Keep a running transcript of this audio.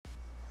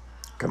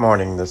Good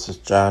morning. This is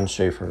John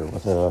Schaefer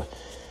with an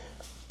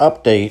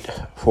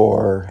update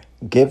for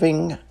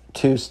Giving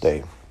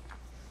Tuesday.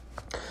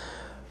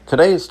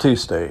 Today is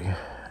Tuesday,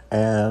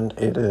 and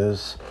it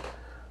is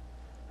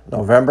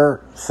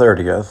November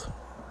 30th,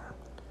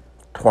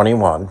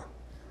 21.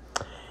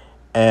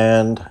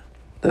 And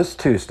this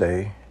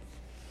Tuesday,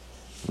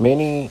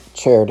 many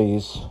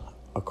charities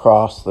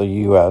across the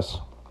U.S.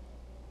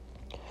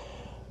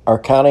 are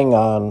counting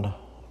on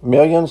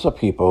millions of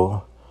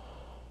people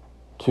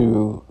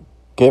to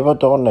give a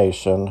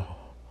donation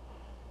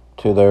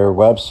to their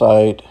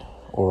website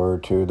or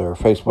to their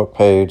Facebook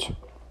page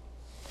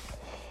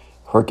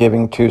for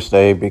Giving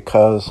Tuesday,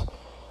 because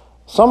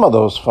some of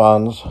those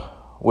funds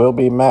will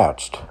be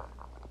matched.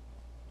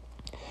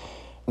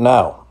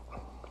 Now,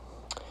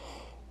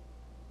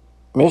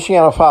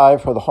 Michiana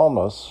 5 for the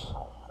Homeless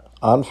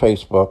on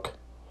Facebook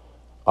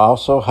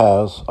also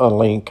has a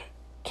link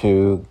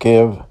to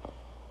give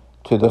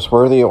to this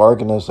worthy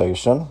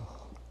organization,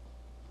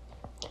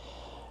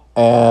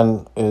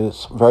 and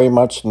is very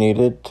much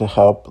needed to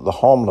help the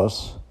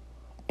homeless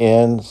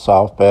in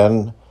South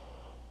Bend,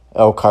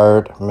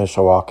 Elkhart,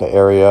 Mishawaka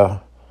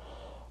area.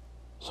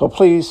 So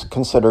please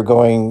consider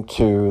going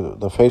to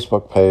the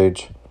Facebook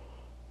page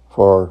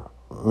for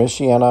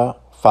Michiana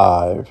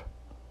 5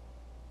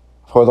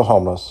 for the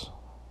homeless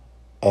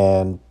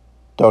and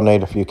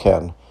donate if you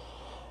can.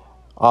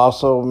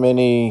 Also,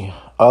 many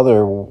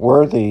other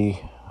worthy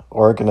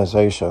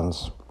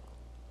organizations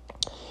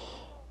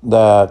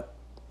that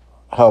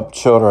help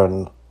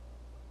children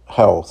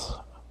health,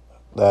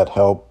 that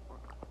help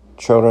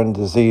children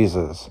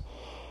diseases,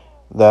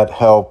 that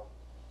help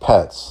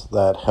pets,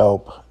 that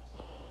help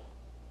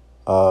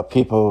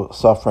people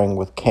suffering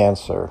with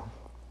cancer,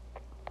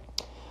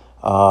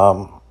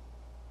 other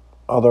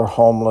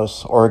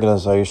homeless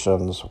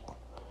organizations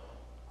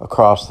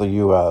across the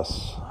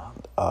U.S.,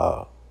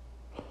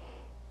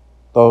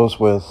 those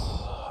with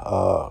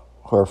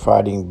who are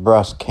fighting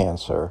breast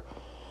cancer.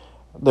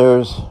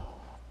 There's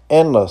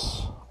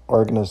endless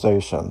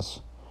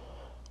organizations,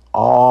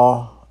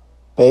 all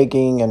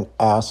begging and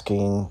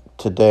asking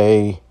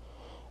today,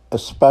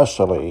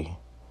 especially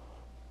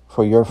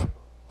for your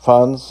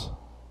funds,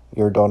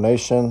 your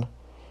donation,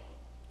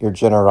 your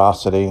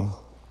generosity.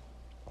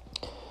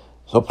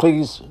 So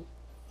please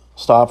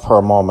stop for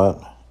a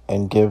moment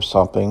and give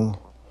something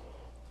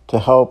to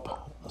help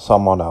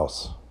someone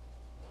else.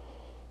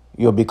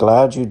 You'll be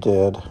glad you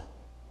did.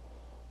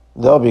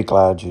 They'll be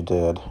glad you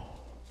did.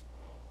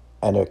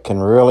 And it can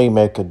really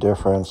make a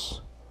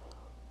difference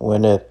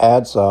when it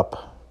adds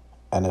up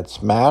and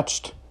it's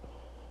matched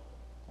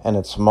and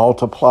it's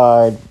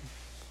multiplied,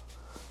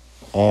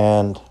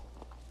 and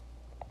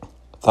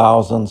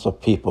thousands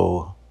of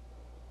people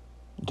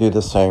do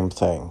the same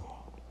thing.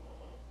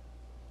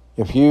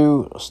 If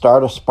you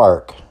start a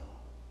spark,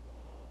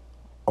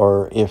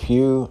 or if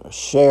you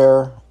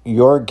share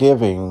your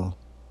giving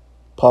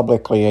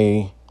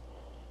publicly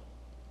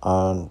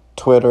on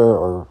Twitter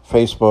or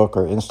Facebook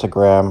or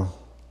Instagram,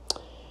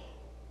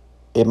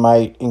 it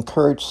might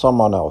encourage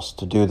someone else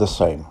to do the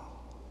same.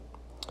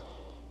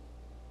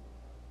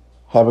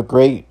 Have a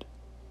great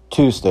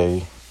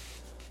Tuesday,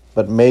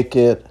 but make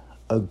it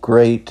a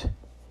great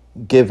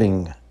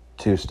Giving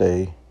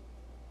Tuesday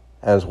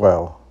as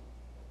well.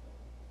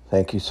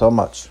 Thank you so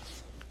much.